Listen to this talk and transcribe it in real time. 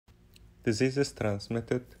Diseases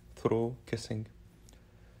transmitted through kissing.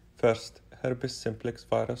 First, Herpes simplex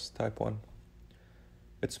virus type 1.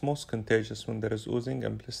 It's most contagious when there is oozing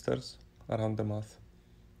and blisters around the mouth.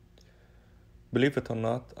 Believe it or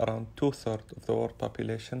not, around 2/3 of the world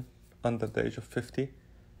population under the age of 50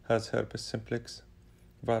 has herpes simplex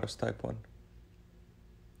virus type 1.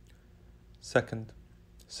 Second,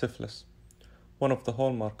 syphilis. One of the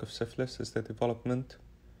hallmarks of syphilis is the development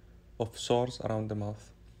of sores around the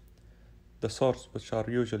mouth. The sores, which are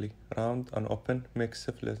usually round and open, make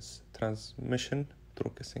syphilis transmission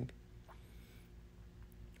through kissing.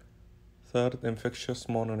 Third, infectious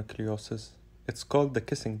mononucleosis. It's called the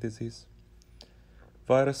kissing disease.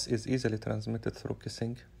 Virus is easily transmitted through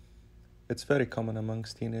kissing. It's very common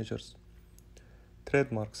amongst teenagers.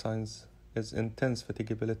 Trademark signs is intense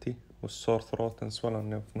fatigability with sore throat and swollen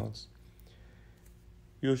lymph nodes.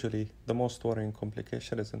 Usually, the most worrying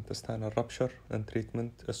complication is intestinal rupture, and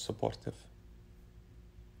treatment is supportive.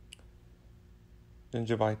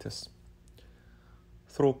 Gingivitis.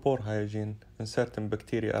 Through poor hygiene and certain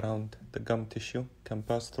bacteria around the gum tissue can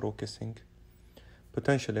pass through kissing,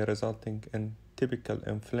 potentially resulting in typical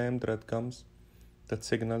inflamed red gums that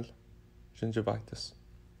signal gingivitis.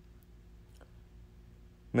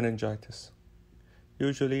 Meningitis.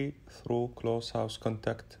 Usually through close house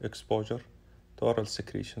contact exposure to oral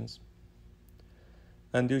secretions.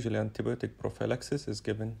 And usually antibiotic prophylaxis is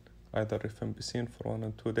given, either rifampicin for 1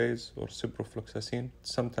 and 2 days or ciprofloxacin,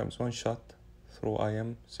 sometimes one shot through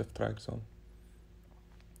IM ceftriaxone.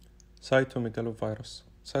 Cytomegalovirus.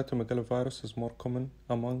 Cytomegalovirus is more common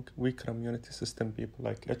among weaker immunity system people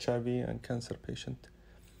like HIV and cancer patients.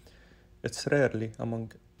 It's rarely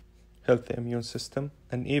among healthy immune system,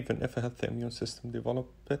 and even if a healthy immune system develop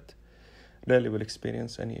it, rarely will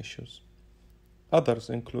experience any issues. Others,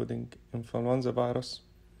 including influenza virus,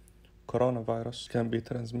 coronavirus, can be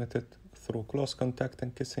transmitted through close contact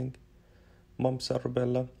and kissing, mumps and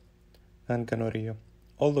rubella, and gonorrhea.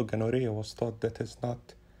 Although gonorrhea was thought that is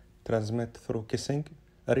not transmitted through kissing,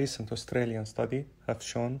 a recent Australian study have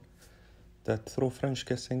shown that through French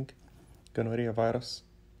kissing, gonorrhea virus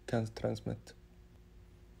can transmit.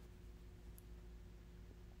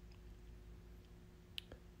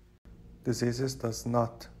 Diseases does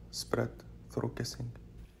not spread through kissing.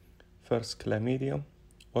 First, chlamydia,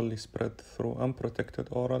 only spread through unprotected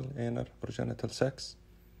oral, anal, or genital sex.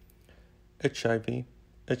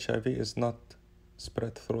 HIV is not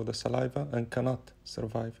spread through the saliva and cannot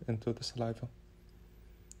survive into the saliva.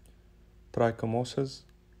 Trichomoniasis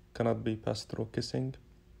cannot be passed through kissing.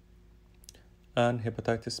 And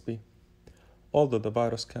Hepatitis B. Although the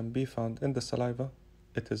virus can be found in the saliva,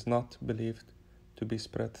 it is not believed to be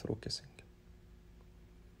spread through kissing.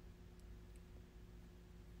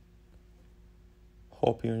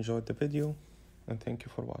 Hope you enjoyed the video, and thank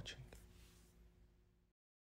you for watching.